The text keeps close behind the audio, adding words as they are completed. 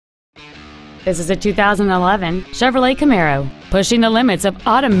This is a 2011 Chevrolet Camaro, pushing the limits of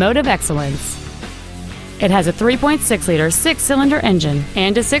automotive excellence. It has a 3.6-liter six-cylinder engine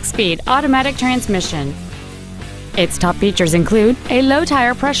and a 6-speed automatic transmission. Its top features include a low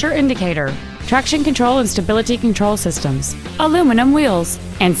tire pressure indicator, traction control and stability control systems, aluminum wheels,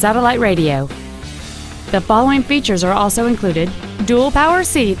 and satellite radio. The following features are also included: dual power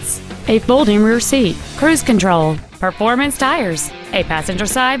seats, a folding rear seat, cruise control, performance tires, a passenger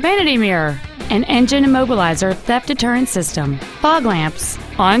side vanity mirror, an engine immobilizer theft deterrent system, fog lamps,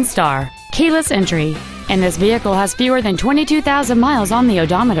 OnStar, keyless entry, and this vehicle has fewer than 22,000 miles on the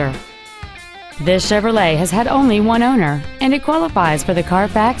odometer. This Chevrolet has had only one owner, and it qualifies for the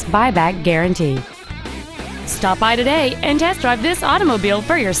Carfax buyback guarantee. Stop by today and test drive this automobile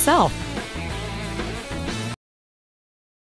for yourself.